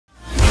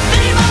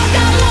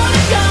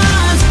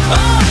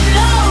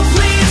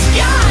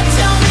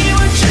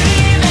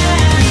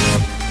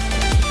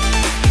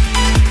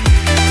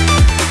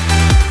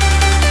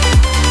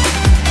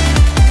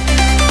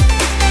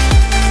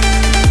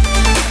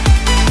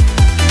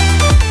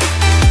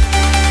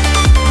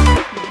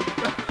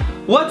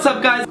What's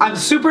up guys? I'm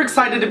super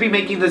excited to be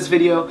making this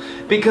video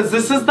because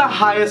this is the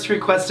highest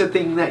requested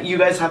thing that you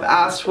guys have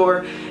asked for,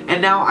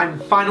 and now I'm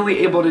finally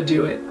able to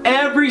do it.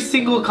 Every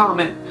single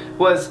comment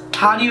was,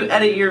 how do you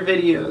edit your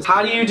videos?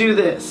 How do you do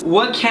this?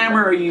 What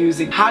camera are you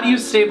using? How do you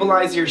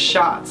stabilize your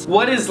shots?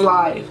 What is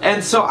live?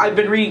 And so I've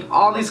been reading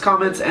all these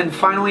comments and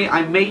finally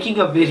I'm making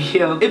a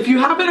video. If you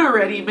haven't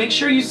already, make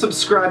sure you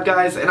subscribe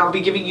guys, and I'll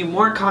be giving you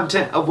more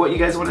content of what you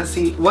guys want to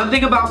see. One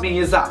thing about me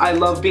is that I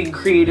love being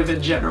creative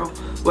in general,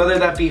 whether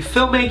that be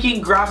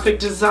filmmaking, graphic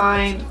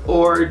design,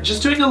 or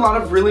just doing a lot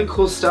of really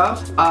cool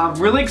stuff,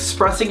 really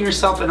expressing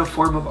yourself in a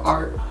form of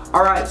art.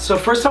 Alright, so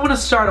first I want to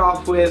start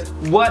off with,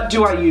 what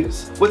do I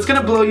use? What's going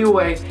to blow you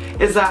away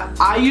is that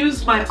I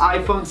use my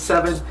iPhone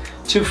 7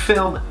 to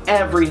film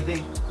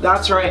everything.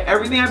 That's right,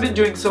 everything I've been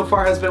doing so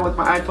far has been with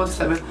my iPhone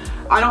 7.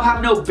 I don't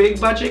have no big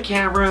budget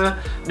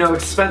camera, no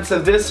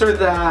expensive this or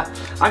that.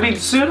 I mean,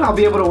 soon I'll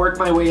be able to work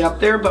my way up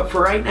there, but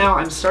for right now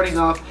I'm starting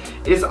off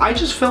is I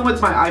just film with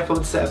my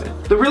iPhone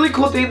 7. The really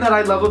cool thing that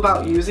I love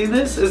about using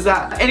this is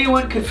that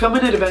anyone can film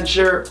an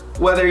adventure,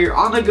 whether you're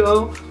on the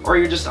go or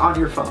you're just on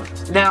your phone.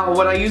 Now,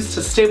 what I use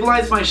to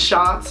stabilize my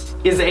shots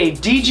is a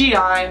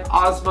DJI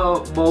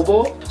Osmo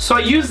Mobile. So I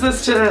use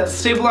this to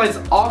stabilize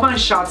all my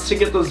shots to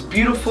get those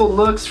beautiful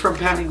looks from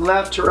panning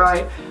left to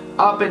right,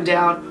 up and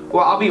down,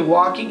 while I'll be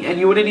walking and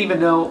you wouldn't even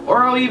know,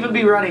 or I'll even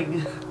be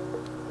running.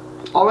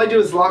 All I do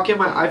is lock in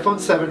my iPhone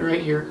 7 right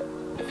here.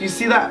 If you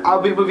see that,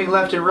 I'll be moving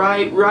left and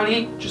right,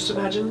 running, just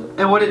imagine.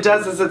 And what it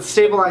does is it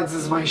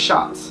stabilizes my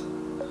shots.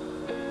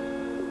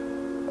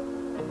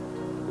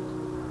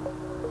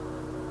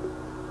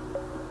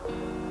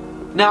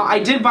 Now, I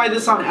did buy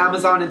this on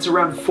Amazon. It's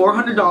around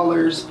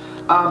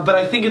 $400, but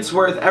I think it's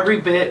worth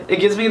every bit. It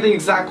gives me the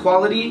exact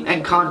quality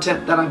and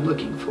content that I'm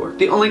looking for.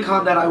 The only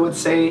con that I would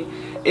say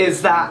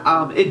is that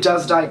it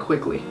does die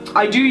quickly.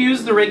 I do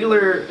use the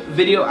regular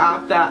video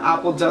app that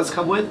Apple does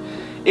come with.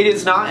 It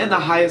is not in the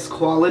highest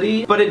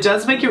quality, but it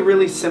does make it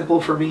really simple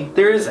for me.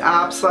 There is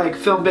apps like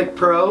FiLMiC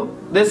Pro.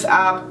 This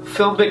app,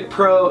 FiLMiC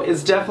Pro,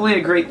 is definitely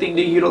a great thing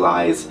to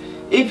utilize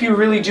if you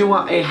really do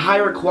want a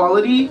higher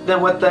quality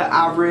than what the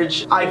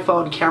average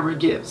iPhone camera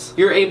gives.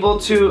 You're able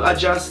to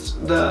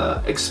adjust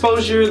the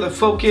exposure, the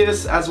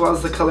focus, as well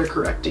as the color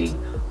correcting,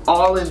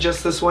 all in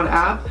just this one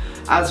app,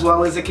 as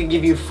well as it can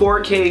give you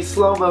 4K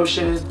slow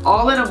motion,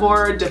 all in a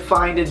more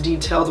defined and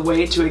detailed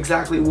way to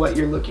exactly what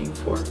you're looking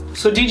for.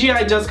 So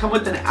DJI does come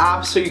with an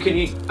app so you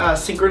can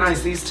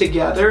synchronize these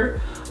together,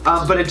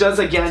 but it does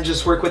again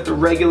just work with the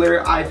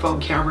regular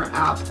iPhone camera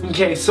app.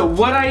 Okay, so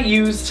what I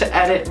use to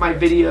edit my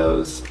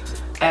videos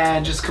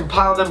and just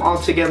compile them all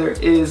together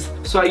is,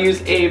 so I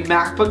use a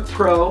MacBook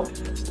Pro,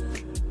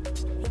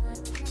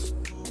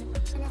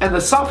 and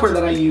the software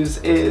that I use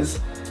is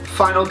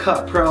Final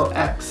Cut Pro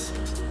X.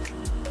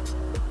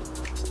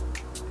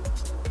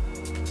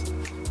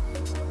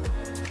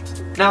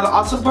 Now, the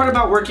awesome part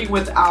about working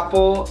with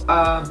Apple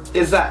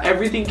is that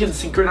everything can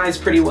synchronize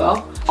pretty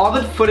well. All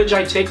the footage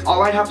I take,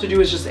 all I have to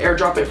do is just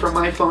AirDrop it from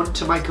my phone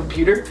to my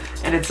computer,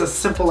 and it's as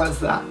simple as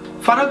that.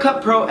 Final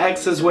Cut Pro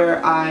X is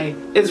where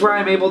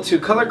I'm able to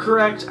color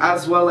correct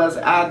as well as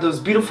add those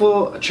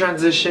beautiful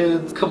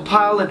transitions,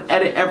 compile and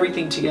edit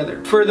everything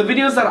together. For the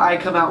videos that I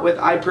come out with,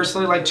 I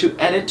personally like to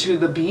edit to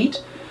the beat.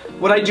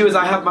 What I do is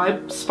I have my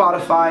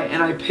Spotify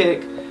and I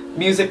pick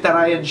music that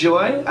I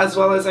enjoy, as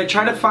well as I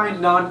try to find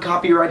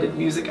non-copyrighted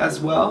music as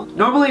well.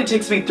 Normally it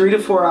takes me 3 to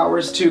 4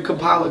 hours to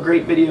compile a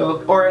great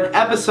video or an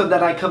episode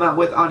that I come out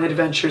with on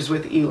Adventures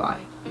with Eli.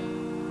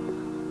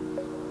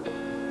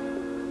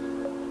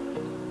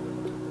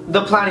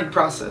 The planning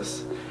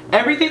process.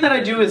 Everything that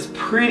I do is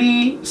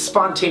pretty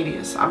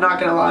spontaneous, I'm not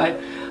gonna lie.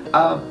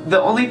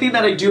 The only thing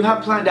that I do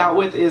have planned out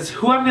with is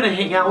who I'm gonna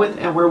hang out with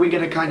and where we're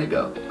gonna kind of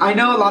go. I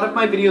know a lot of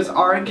my videos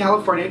are in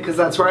California because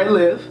that's where I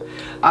live,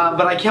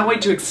 but I can't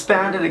wait to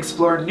expand and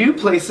explore new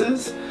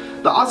places.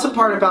 The awesome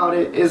part about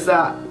it is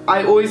that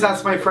I always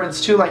ask my friends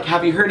too, like,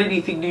 have you heard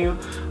anything new?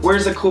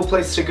 Where's a cool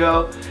place to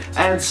go?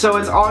 And so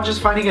it's all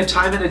just finding a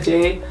time in a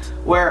day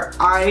where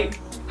I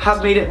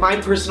have made it my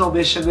personal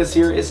mission this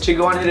year is to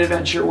go on an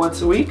adventure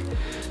once a week.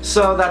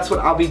 So that's what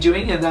I'll be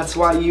doing, and that's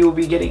why you will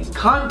be getting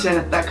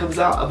content that comes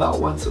out about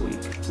once a week.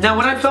 Now,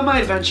 when I film my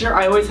adventure,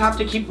 I always have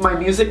to keep my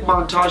music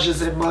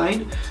montages in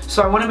mind.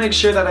 So I want to make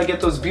sure that I get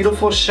those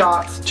beautiful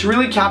shots to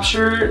really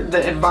capture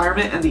the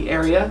environment and the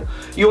area.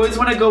 You always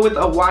want to go with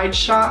a wide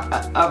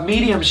shot, a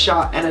medium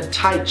shot, and a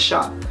tight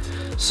shot.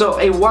 So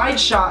a wide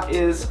shot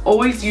is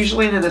always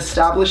usually in an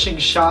establishing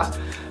shot,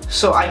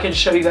 so I can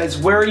show you guys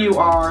where you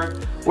are,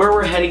 where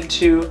we're heading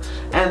to,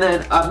 and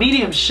then a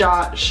medium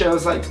shot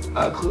shows like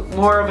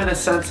more of in a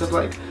sense of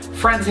like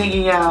friends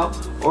hanging out,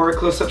 or a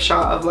close-up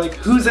shot of like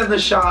who's in the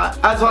shot,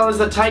 as well as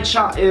the tight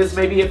shot is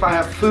maybe if I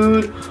have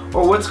food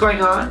or what's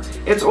going on.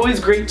 It's always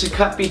great to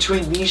cut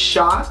between these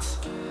shots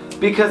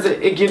because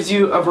it gives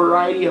you a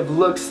variety of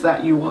looks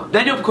that you want.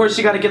 Then of course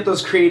you got to get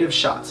those creative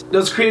shots.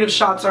 Those creative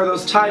shots are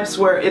those types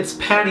where it's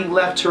panning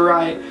left to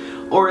right,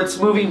 or it's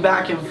moving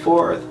back and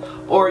forth,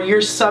 or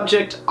your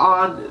subject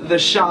on the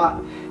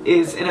shot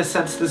is in a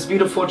sense this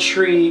beautiful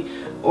tree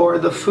or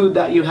the food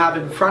that you have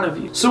in front of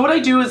you. So what I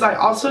do is I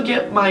also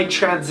get my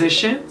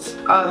transitions.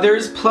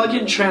 There's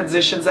plug-in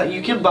transitions that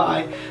you can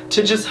buy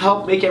to just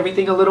help make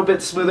everything a little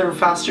bit smoother and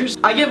faster.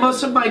 I get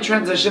most of my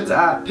transitions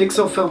at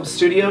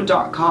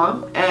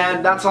pixelfilmstudio.com,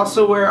 and that's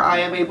also where I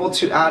am able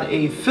to add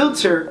a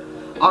filter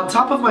on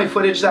top of my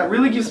footage that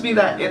really gives me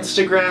that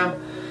Instagram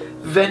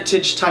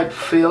vintage type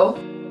feel.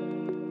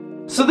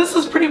 So this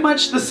is pretty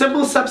much the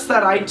simple steps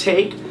that I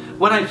take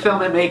when I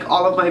film and make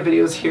all of my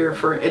videos here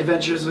for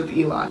Adventures with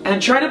Eli.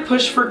 And try to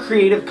push for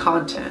creative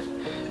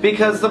content,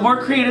 because the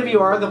more creative you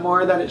are, the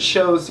more that it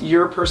shows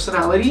your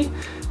personality,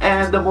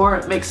 and the more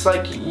it makes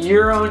like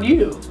your own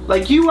you.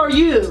 Like you are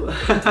you.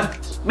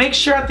 Make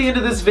sure at the end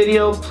of this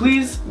video,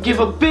 please give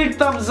a big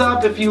thumbs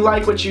up if you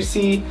like what you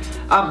see.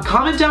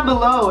 Comment down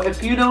below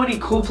if you know any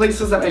cool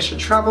places that I should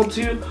travel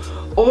to,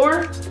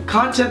 or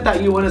content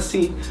that you want to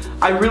see.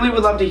 I really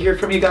would love to hear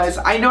from you guys.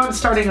 I know I'm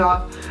starting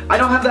off. I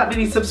don't have that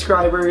many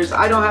subscribers.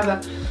 I don't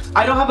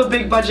have a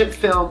big budget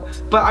film,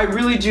 but I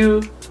really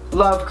do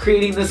love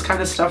creating this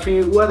kind of stuff for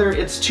you, whether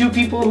it's 2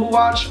 people who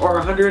watch, or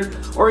 100,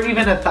 or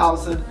even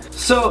 1,000.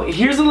 So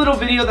here's a little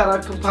video that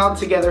I've compiled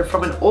together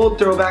from an old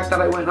throwback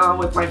that I went on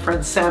with my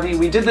friend Sammy.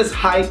 We did this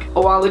hike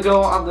a while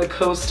ago on the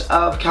coast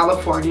of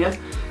California,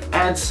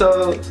 and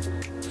so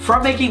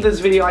from making this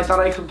video, I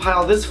thought I'd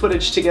compile this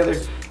footage together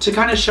to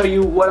kind of show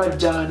you what I've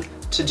done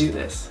to do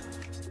this.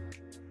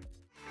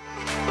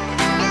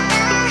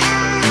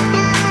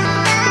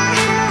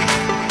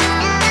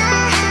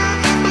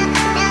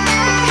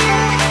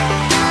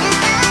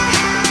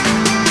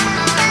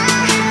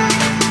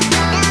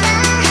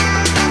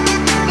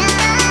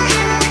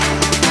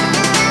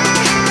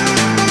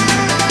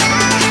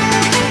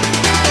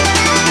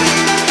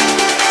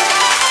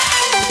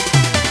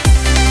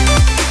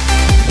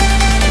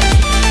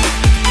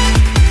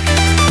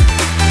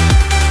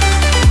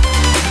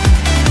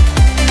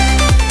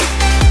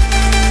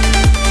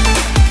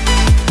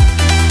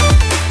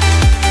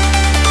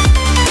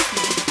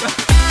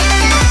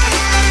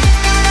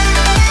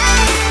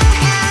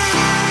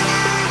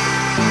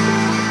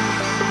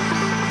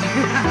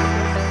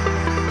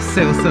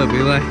 Say what's up,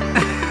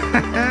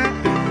 Eli.